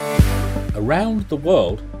Around the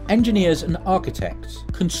world, engineers and architects,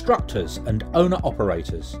 constructors and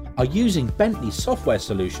owner-operators are using Bentley software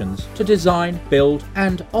solutions to design, build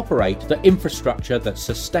and operate the infrastructure that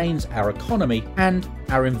sustains our economy and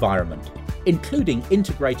our environment, including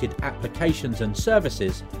integrated applications and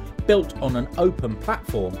services built on an open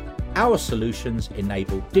platform. Our solutions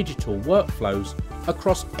enable digital workflows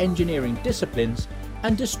across engineering disciplines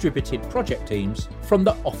and distributed project teams from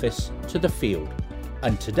the office to the field.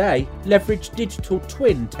 And today leverage digital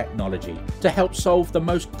twin technology to help solve the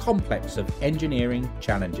most complex of engineering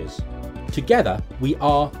challenges. Together, we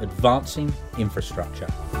are advancing infrastructure.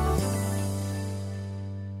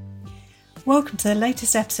 Welcome to the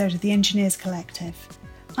latest episode of the Engineers Collective.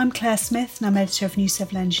 I'm Claire Smith and I'm editor of New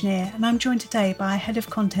Civil Engineer, and I'm joined today by our Head of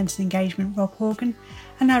Content and Engagement Rob Horgan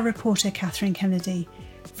and our reporter Catherine Kennedy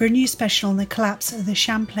for a new special on the collapse of the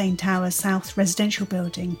Champlain Towers South residential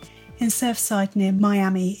building in Surfside near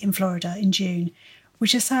Miami in Florida in June,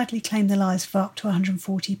 which has sadly claimed the lives of up to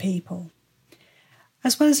 140 people.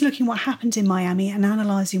 As well as looking what happened in Miami and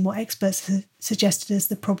analysing what experts have suggested as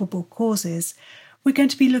the probable causes, we're going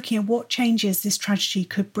to be looking at what changes this tragedy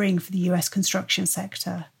could bring for the US construction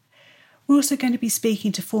sector. We're also going to be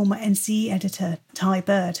speaking to former NCE editor Ty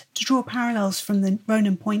Byrd to draw parallels from the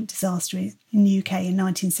Ronan Point disaster in the UK in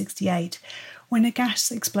 1968, when a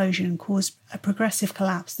gas explosion caused a progressive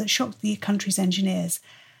collapse that shocked the country's engineers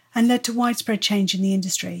and led to widespread change in the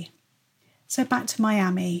industry. So back to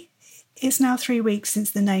Miami. It's now 3 weeks since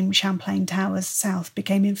the name Champlain Towers South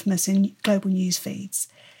became infamous in global news feeds.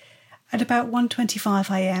 At about 1:25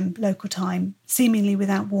 a.m. local time, seemingly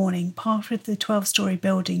without warning, part of the 12-storey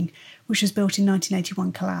building, which was built in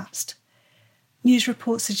 1981, collapsed. News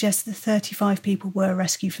reports suggest that 35 people were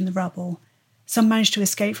rescued from the rubble. Some managed to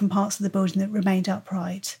escape from parts of the building that remained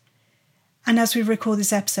upright. And as we record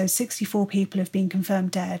this episode, 64 people have been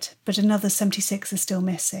confirmed dead, but another 76 are still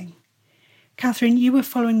missing. Catherine, you were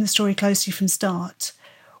following the story closely from start.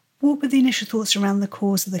 What were the initial thoughts around the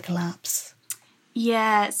cause of the collapse?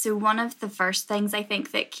 Yeah, so one of the first things I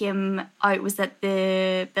think that came out was that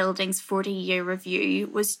the building's 40-year review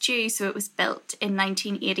was due. So it was built in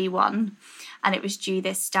 1981 and it was due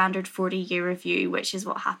this standard 40-year review, which is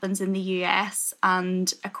what happens in the US.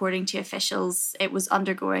 And according to officials, it was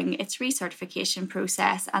undergoing its recertification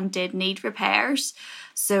process and did need repairs.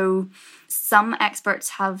 So some experts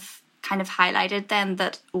have kind of highlighted then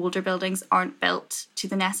that older buildings aren't built to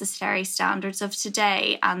the necessary standards of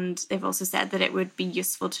today, and they've also said that it would be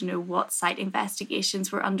useful to know what site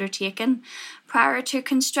investigations were undertaken prior to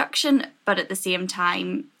construction, but at the same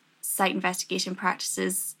time site investigation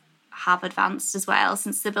practices have advanced as well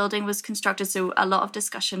since the building was constructed, so a lot of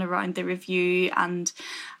discussion around the review and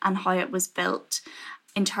how it was built.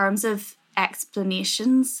 In terms of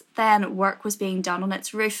explanations, then work was being done on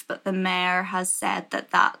its roof, but the mayor has said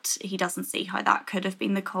that he doesn't see how that could have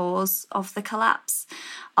been the cause of the collapse.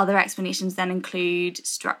 Other explanations then include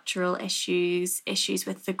structural issues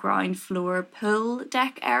with the ground floor pool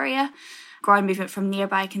deck area, ground movement from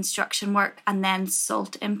nearby construction work, and then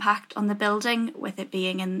salt impact on the building with it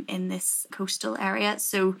being in this coastal area.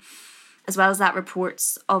 So as well as that,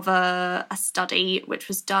 reports of a study which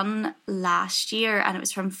was done last year, and it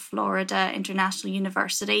was from Florida International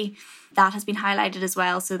University. That has been highlighted as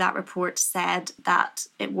well. So that report said that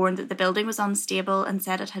it warned that the building was unstable and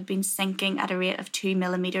said it had been sinking at a rate of 2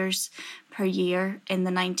 millimetres per year in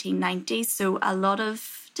the 1990s. So a lot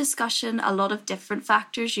of discussion, a lot of different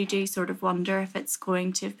factors. You do sort of wonder if it's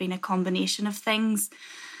going to have been a combination of things.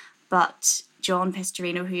 But John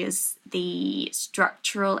Pistorino, who is the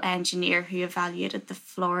structural engineer who evaluated the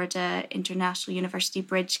Florida International University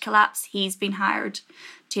bridge collapse, he's been hired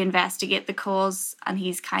to investigate the cause, and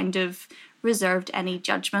he's kind of reserved any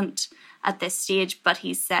judgment at this stage, but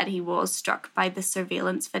he said he was struck by the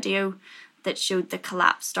surveillance video that showed the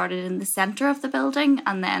collapse started in the centre of the building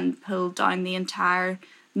and then pulled down the entire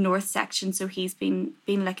north section. So he's been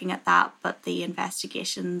looking at that, but the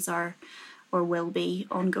investigations are or will be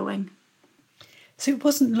ongoing. So it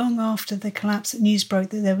wasn't long after the collapse that news broke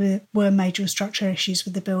that there were major structural issues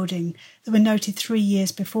with the building that were noted 3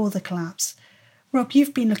 years before the collapse. Rob,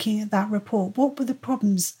 you've been looking at that report. What were the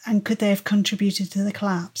problems and could they have contributed to the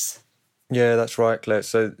collapse? Yeah, that's right, Claire.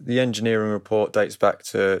 So the engineering report dates back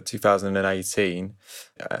to 2018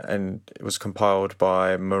 and it was compiled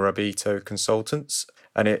by Morabito Consultants.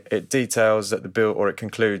 And it details that it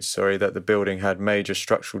concludes that the building had major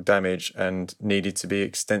structural damage and needed to be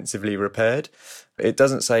extensively repaired. It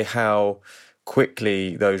doesn't say how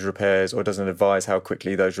quickly those repairs, or doesn't advise how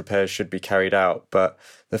quickly those repairs should be carried out, but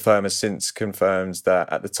the firm has since confirmed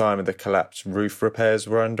that at the time of the collapse, roof repairs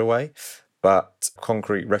were underway. but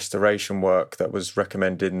concrete restoration work that was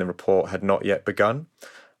recommended in the report had not yet begun.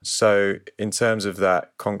 So in terms of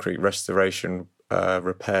that concrete restoration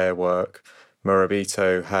repair work,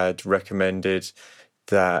 Morabito had recommended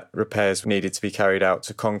that repairs needed to be carried out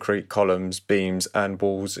to concrete columns, beams and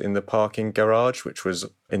walls in the parking garage, which was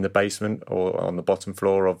in the basement or on the bottom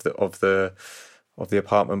floor of the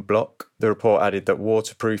apartment block. The report added that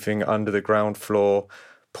waterproofing under the ground floor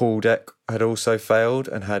pool deck had also failed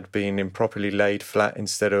and had been improperly laid flat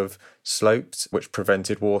instead of sloped, which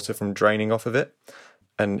prevented water from draining off of it.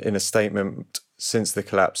 And in a statement since the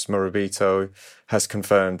collapse, Morabito has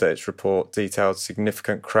confirmed that its report detailed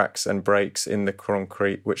significant cracks and breaks in the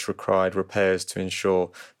concrete which required repairs to ensure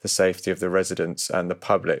the safety of the residents and the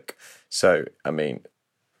public. So, I mean,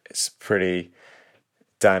 it's a pretty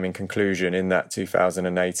damning conclusion in that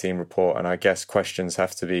 2018 report, and I guess questions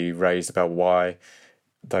have to be raised about why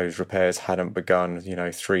those repairs hadn't begun,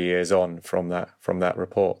 3 years on from that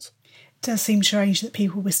report. It does seem strange that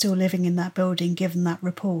people were still living in that building given that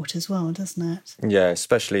report as well, doesn't it? Yeah,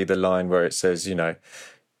 especially the line where it says,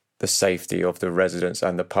 the safety of the residents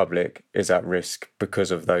and the public is at risk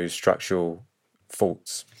because of those structural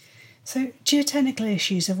faults. So geotechnical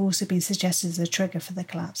issues have also been suggested as a trigger for the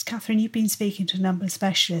collapse. Catherine, you've been speaking to a number of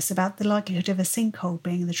specialists about the likelihood of a sinkhole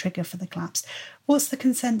being the trigger for the collapse. What's the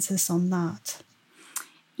consensus on that?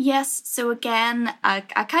 Yes, so again, a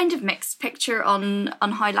kind of mixed picture on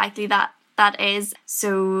how likely that is.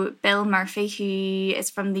 So Bill Murphy, who is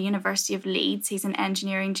from the University of Leeds, he's an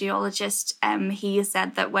engineering geologist, he has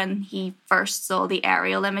said that when he first saw the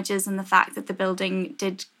aerial images and the fact that the building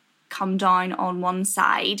did come down on one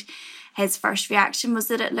side, his first reaction was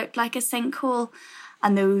that it looked like a sinkhole.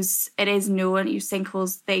 And it is known,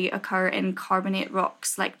 sinkholes, they occur in carbonate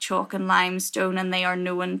rocks like chalk and limestone, and they are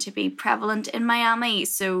known to be prevalent in Miami.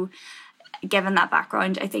 So given that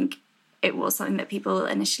background, I think it was something that people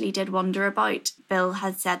initially did wonder about. Bill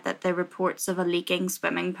had said that the reports of a leaking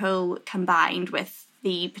swimming pool combined with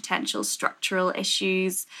the potential structural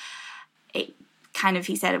issues,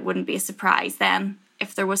 he said it wouldn't be a surprise then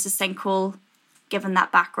if there was a sinkhole, given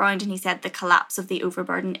that background, and he said the collapse of the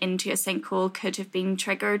overburden into a sinkhole could have been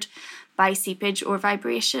triggered by seepage or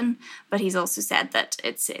vibration. But he's also said that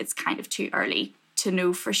it's kind of too early to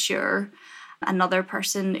know for sure. Another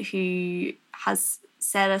person who has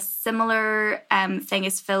said a similar thing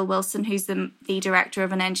is Phil Wilson, who's the director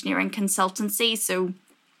of an engineering consultancy. So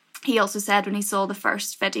he also said when he saw the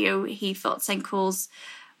first video, he thought sinkholes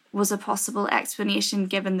was a possible explanation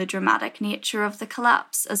given the dramatic nature of the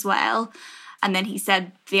collapse as well. And then he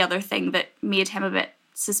said the other thing that made him a bit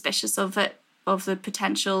suspicious of the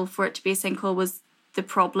potential for it to be a sinkhole, was the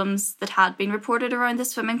problems that had been reported around the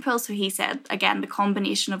swimming pool. So he said, again, the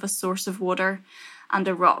combination of a source of water and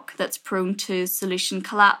a rock that's prone to solution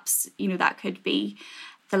collapse, that could be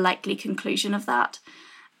the likely conclusion of that.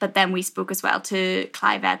 But then we spoke as well to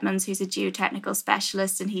Clive Edmonds, who's a geotechnical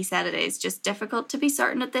specialist, and he said it is just difficult to be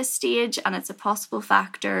certain at this stage, and it's a possible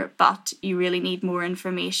factor, but you really need more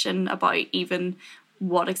information about even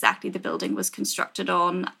what exactly the building was constructed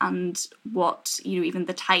on and what, even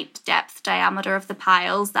the type, depth, diameter of the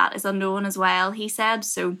piles, that is unknown as well, he said.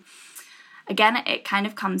 So again, it kind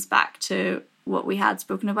of comes back to what we had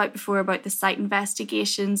spoken about before about the site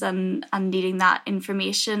investigations and needing that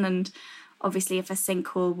information. And obviously, if a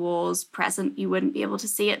sinkhole was present, you wouldn't be able to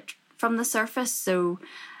see it from the surface. So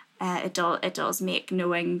it does make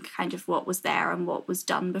knowing kind of what was there and what was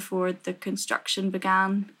done before the construction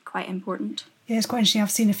began quite important. Yeah, it's quite interesting.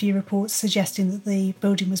 I've seen a few reports suggesting that the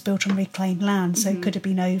building was built on reclaimed land, so it could have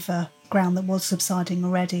been over ground that was subsiding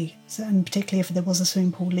already. So, and particularly if there was a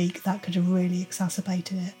swimming pool leak, that could have really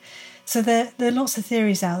exacerbated it. So there are lots of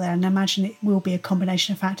theories out there, and I imagine it will be a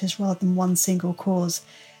combination of factors rather than one single cause.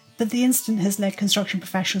 But the incident has led construction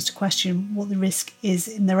professionals to question what the risk is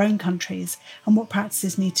in their own countries and what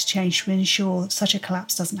practices need to change to ensure such a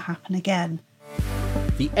collapse doesn't happen again.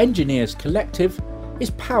 The Engineers Collective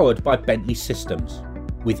is powered by Bentley Systems,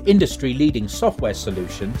 with industry-leading software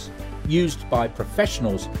solutions used by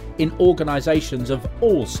professionals in organisations of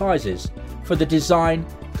all sizes for the design,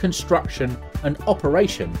 construction and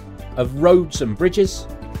operation of roads and bridges,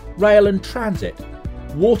 rail and transit,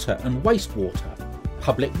 water and wastewater,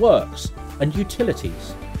 public works and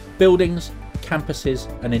utilities, buildings, campuses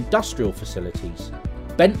and industrial facilities.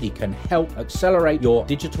 Bentley can help accelerate your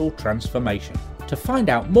digital transformation. To find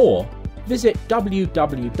out more, visit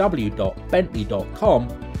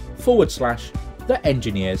www.bentley.com/The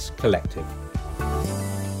Engineers Collective.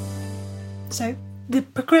 So, The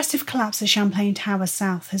progressive collapse of Champlain Towers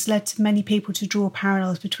South has led to many people to draw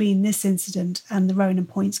parallels between this incident and the Ronan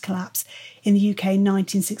Point's collapse in the UK in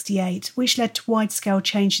 1968, which led to wide-scale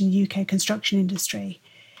change in the UK construction industry.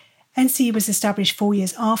 NCE was established 4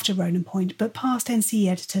 years after Ronan Point, but past NCE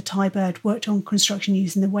editor Ty Byrd worked on construction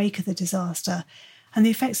news in the wake of the disaster, and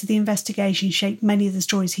the effects of the investigation shaped many of the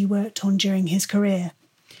stories he worked on during his career.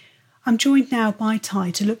 I'm joined now by Ty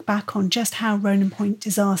to look back on just how Ronan Point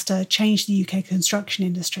disaster changed the UK construction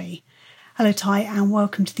industry. Hello Ty, and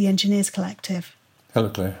welcome to the Engineers Collective. Hello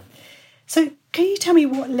Claire. So can you tell me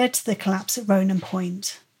what led to the collapse at Ronan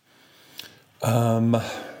Point? How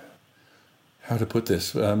to put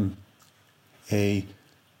this? A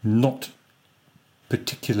not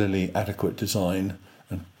particularly adequate design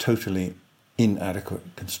and totally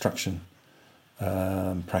inadequate construction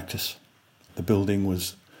practice. The building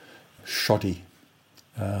was shoddy,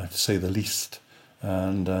 to say the least,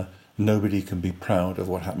 and nobody can be proud of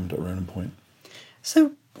what happened at Ronan Point.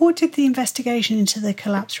 So what did the investigation into the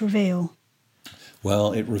collapse reveal?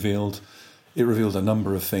 Well, it revealed a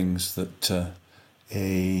number of things. That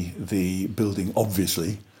the building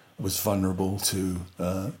obviously was vulnerable to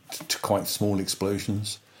quite small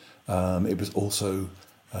explosions. It was also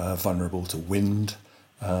vulnerable to wind.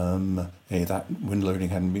 That wind loading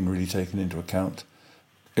hadn't been really taken into account.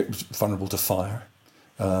 It was vulnerable to fire.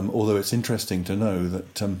 Although it's interesting to know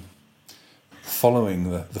that following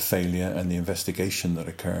the failure and the investigation that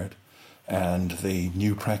occurred and the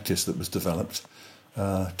new practice that was developed,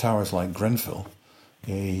 towers like Grenfell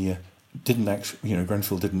Grenfell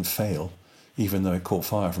didn't fail, even though it caught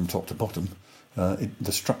fire from top to bottom.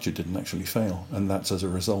 The structure didn't actually fail, and that's as a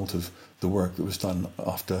result of the work that was done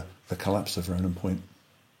after the collapse of Ronan Point.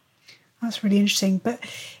 That's really interesting. But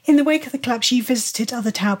in the wake of the collapse, you visited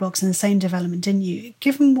other tower blocks in the same development, didn't you?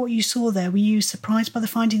 Given what you saw there, were you surprised by the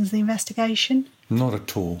findings of the investigation? Not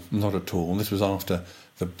at all. Not at all. This was after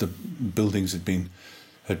the buildings had been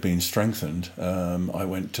strengthened. I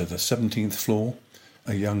went to the 17th floor.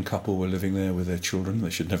 A young couple were living there with their children.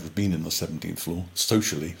 They should never have been in the 17th floor.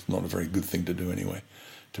 Socially, not a very good thing to do anyway,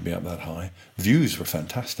 to be up that high. Views were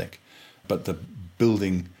fantastic, but the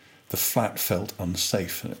building, the flat felt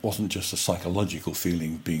unsafe. And it wasn't just a psychological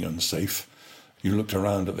feeling of being unsafe. You looked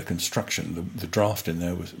around at the construction. The draft in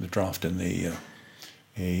the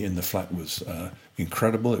flat was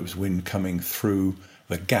incredible. It was wind coming through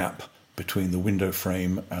the gap between the window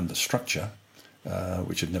frame and the structure,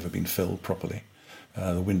 which had never been filled properly.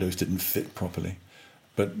 The windows didn't fit properly.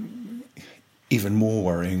 But even more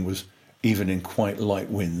worrying was, even in quite light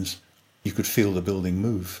winds, you could feel the building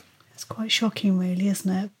move. It's quite shocking, really, isn't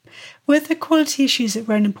it? Were the quality issues at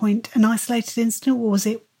Ronan Point an isolated incident, or was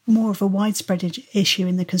it more of a widespread issue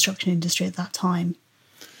in the construction industry at that time?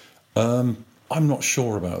 I'm not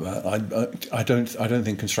sure about that. I don't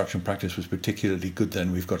think construction practice was particularly good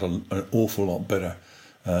then. We've got an awful lot better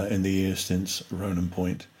in the years since Ronan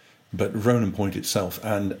Point. But Ronan Point itself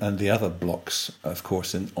and the other blocks, of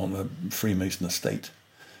course, on the Freemason estate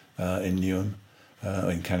in Newham,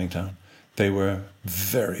 in Canning Town, they were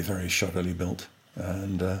very, very shoddily built.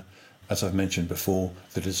 And as I've mentioned before,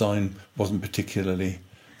 the design wasn't particularly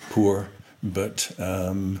poor, but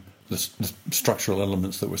the structural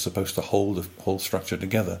elements that were supposed to hold the whole structure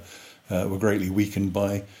together were greatly weakened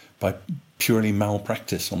by purely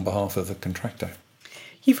malpractice on behalf of the contractor.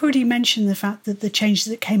 You've already mentioned the fact that the changes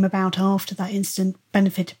that came about after that incident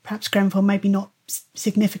benefited perhaps Grenfell, maybe not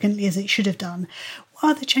significantly as it should have done.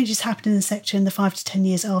 What other changes happened in the sector in the 5 to 10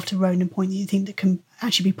 years after Ronan Point that you think that can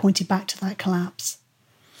actually be pointed back to that collapse?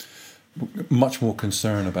 Much more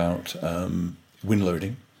concern about wind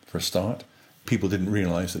loading, for a start. People didn't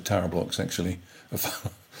realise that tower blocks actually are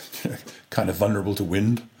kind of vulnerable to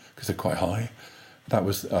wind because they're quite high.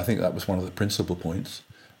 I think that was one of the principal points.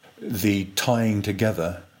 The tying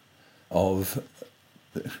together of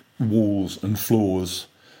walls and floors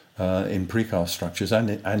in precast structures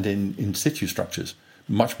and in situ structures.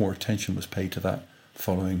 Much more attention was paid to that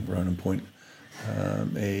following Ronan Point.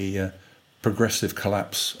 A progressive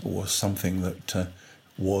collapse was something that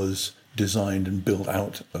was designed and built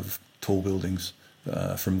out of tall buildings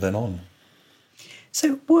from then on.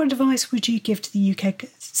 So what advice would you give to the UK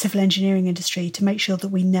civil engineering industry to make sure that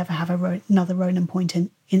we never have another Ronan Point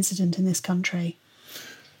incident in this country?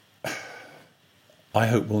 I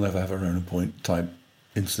hope we'll never have a Ronan Point type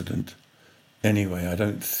incident. Anyway, I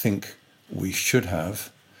don't think we should have,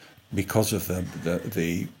 because of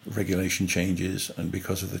the regulation changes and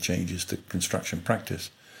because of the changes to construction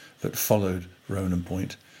practice that followed Ronan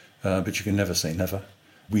Point. But you can never say never.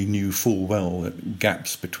 We knew full well that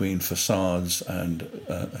gaps between facades and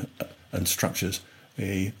structures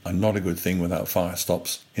not a good thing without fire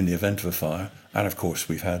stops in the event of a fire. And of course,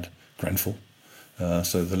 we've had Grenfell.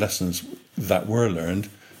 So the lessons that were learned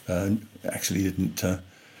actually didn't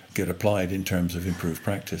get applied in terms of improved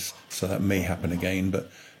practice. So that may happen again.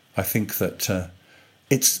 But I think that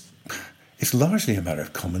it's largely a matter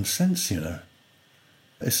of common sense, you know.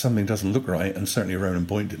 If something doesn't look right, and certainly Ronan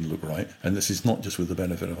Point didn't look right, and this is not just with the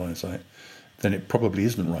benefit of hindsight, then it probably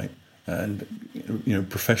isn't right. And, you know,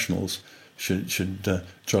 professionals should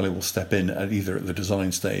jolly well step in at either at the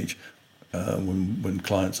design stage when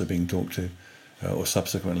clients are being talked to or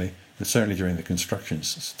subsequently, and certainly during the construction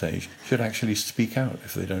stage, should actually speak out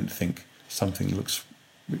if they don't think something's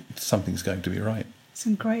going to be right.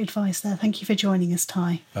 Some great advice there. Thank you for joining us,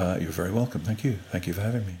 Ty. You're very welcome. Thank you. Thank you for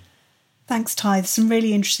having me. Thanks, Ty. There's some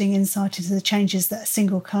really interesting insight into the changes that a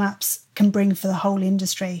single collapse can bring for the whole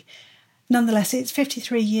industry. Nonetheless, it's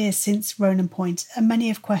 53 years since Ronan Point, and many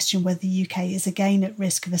have questioned whether the UK is again at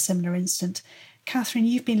risk of a similar incident. Catherine,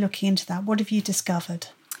 you've been looking into that. What have you discovered?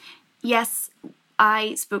 Yes,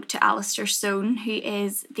 I spoke to Alistair Soane, who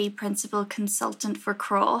is the principal consultant for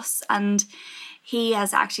Cross, and he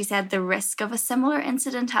has actually said the risk of a similar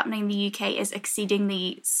incident happening in the UK is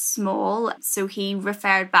exceedingly small. So he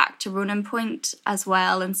referred back to Ronan Point as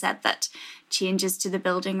well and said that changes to the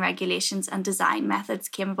building regulations and design methods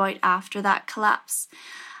came about after that collapse.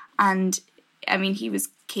 And I mean, he was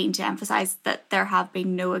keen to emphasise that there have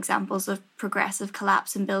been no examples of progressive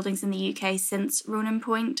collapse in buildings in the UK since Ronan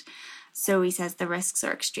Point. So he says the risks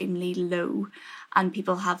are extremely low and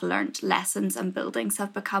people have learnt lessons and buildings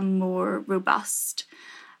have become more robust.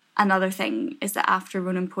 Another thing is that after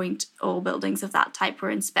Ronan Point, all buildings of that type were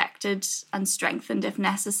inspected and strengthened if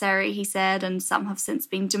necessary, he said, and some have since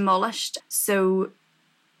been demolished. So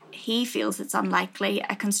he feels it's unlikely.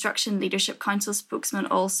 A Construction Leadership Council spokesman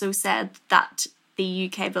also said that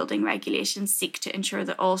the UK building regulations seek to ensure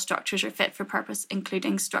that all structures are fit for purpose,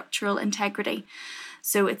 including structural integrity.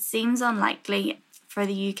 So it seems unlikely for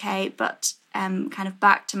the UK, but kind of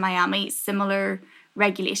back to Miami, similar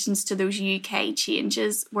regulations to those UK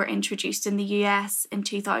changes were introduced in the US in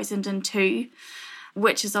 2002,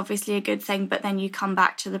 which is obviously a good thing, but then you come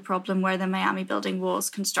back to the problem where the Miami building was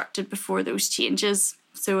constructed before those changes.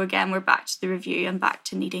 So again, we're back to the review and back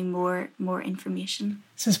to needing more information.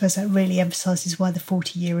 So I suppose that really emphasises why the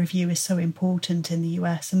 40-year review is so important in the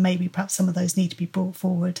US, and maybe perhaps some of those need to be brought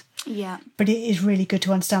forward. Yeah. But it is really good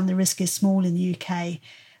to understand the risk is small in the UK.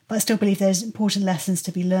 But I still believe there's important lessons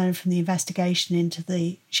to be learned from the investigation into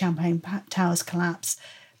the Champlain Towers collapse.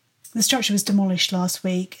 The structure was demolished last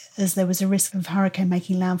week as there was a risk of a hurricane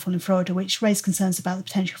making landfall in Florida, which raised concerns about the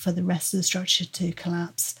potential for the rest of the structure to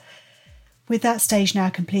collapse. With that stage now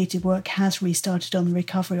completed, work has restarted on the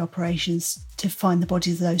recovery operations to find the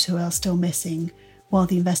bodies of those who are still missing while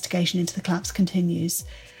the investigation into the collapse continues.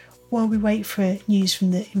 While we wait for news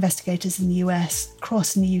from the investigators in the US,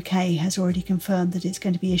 Cross in the UK has already confirmed that it's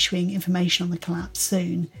going to be issuing information on the collapse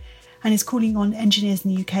soon, and is calling on engineers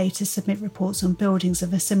in the UK to submit reports on buildings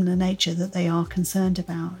of a similar nature that they are concerned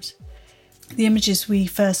about. The images we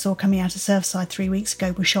first saw coming out of Surfside 3 weeks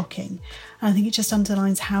ago were shocking, and I think it just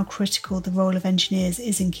underlines how critical the role of engineers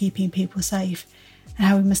is in keeping people safe and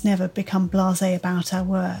how we must never become blasé about our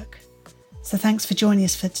work. So thanks for joining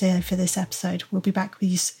us for today for this episode. We'll be back with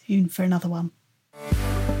you soon for another one.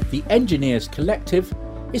 The Engineers Collective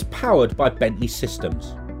is powered by Bentley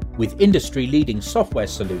Systems, with industry-leading software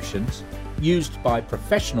solutions used by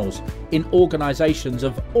professionals in organisations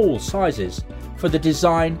of all sizes for the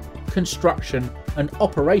design, construction and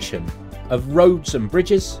operation of roads and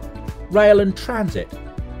bridges, rail and transit,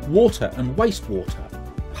 water and wastewater,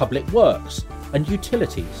 public works and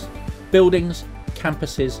utilities, buildings,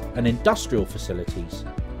 campuses and industrial facilities.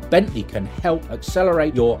 Bentley can help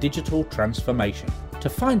accelerate your digital transformation. To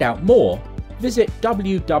find out more, visit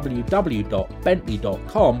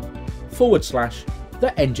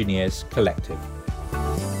www.bentley.com/The Engineers Collective.